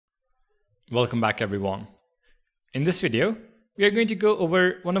Welcome back everyone. In this video, we are going to go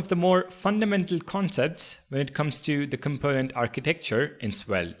over one of the more fundamental concepts when it comes to the component architecture in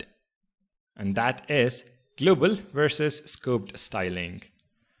Svelte. And that is global versus scoped styling.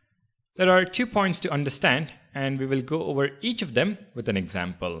 There are 2 points to understand, and we will go over each of them with an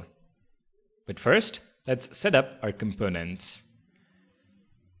example. But first, let's set up our components.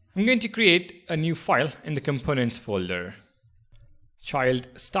 I'm going to create a new file in the components folder,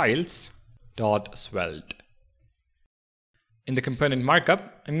 child_styles.svelte. In the component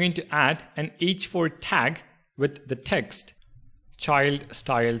markup, I'm going to add an h4 tag with the text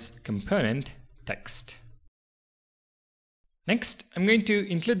child_styles_component text. Next, I'm going to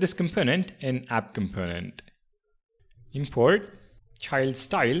include this component in app component. Import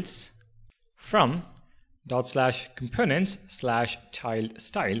child_styles from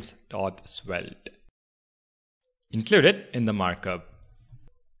 /components/child_styles.svelte. Include it in the markup.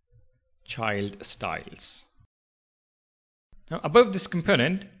 Child styles. Now above this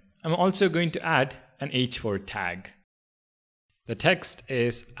component, I'm also going to add an h4 tag. The text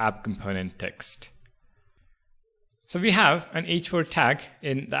is app component text. So we have an h4 tag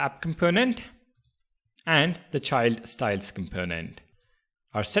in the app component and the child styles component.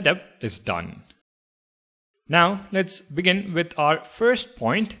 Our setup is done. Now let's begin with our first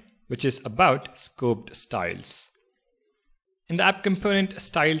point, which is about scoped styles. In the app component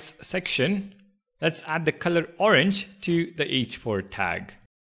styles section, let's add the color orange to the h4 tag.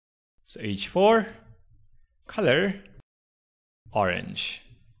 So h4 color orange.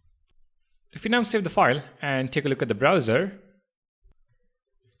 If you now save the file and take a look at the browser,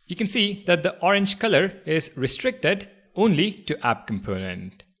 you can see that the orange color is restricted only to app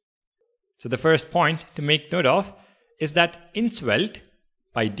component. So the first point to make note of is that in Svelte,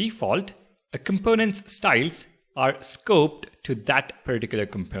 by default, a component's styles are scoped to that particular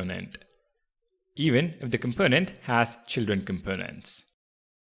component, even if the component has children components.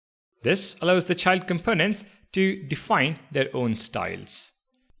 This allows the child components to define their own styles.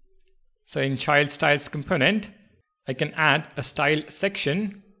 So in child styles component, I can add a style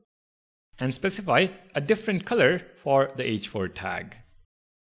section and specify a different color for the h4 tag.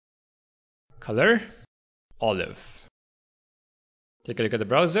 Color olive. Take a look at the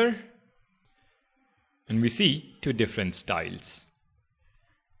browser, and we see 2 different styles.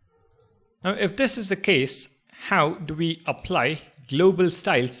 Now, if this is the case, how do we apply global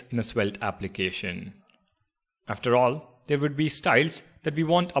styles in a Svelte application? After all, there would be styles that we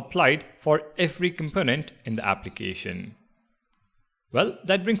want applied for every component in the application. Well,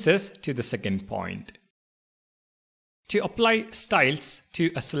 that brings us to the second point. To apply styles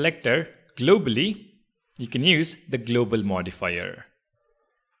to a selector globally, you can use the global modifier.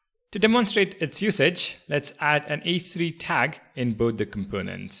 To demonstrate its usage, let's add an h3 tag in both the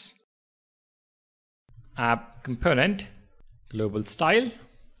components. App component global style,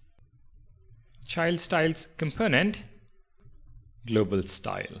 child styles component global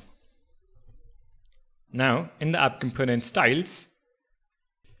style. Now in the app component styles,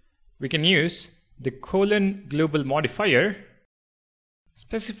 we can use the :global modifier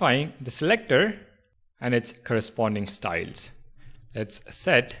specifying the selector and its corresponding styles. Let's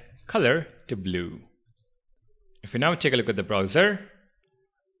set color to blue. If we now take a look at the browser,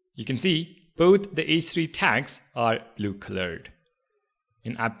 you can see both the h3 tags are blue colored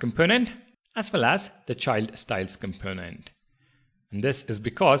in app component as well as the child styles component. And this is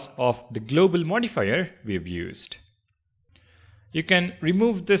because of the global modifier we've used. You can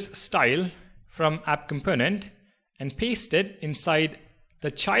remove this style from app component and paste it inside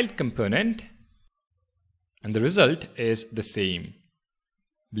the child component, and the result is the same.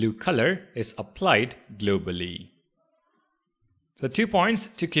 Blue color is applied globally. The 2 points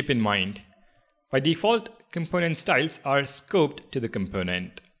to keep in mind. By default, component styles are scoped to the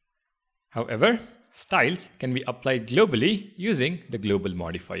component. However, styles can be applied globally using the global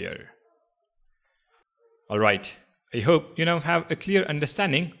modifier. Alright, I hope you now have a clear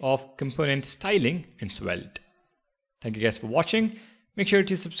understanding of component styling in Svelte. Thank you guys for watching. Make sure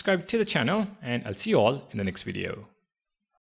to subscribe to the channel, and I'll see you all in the next video.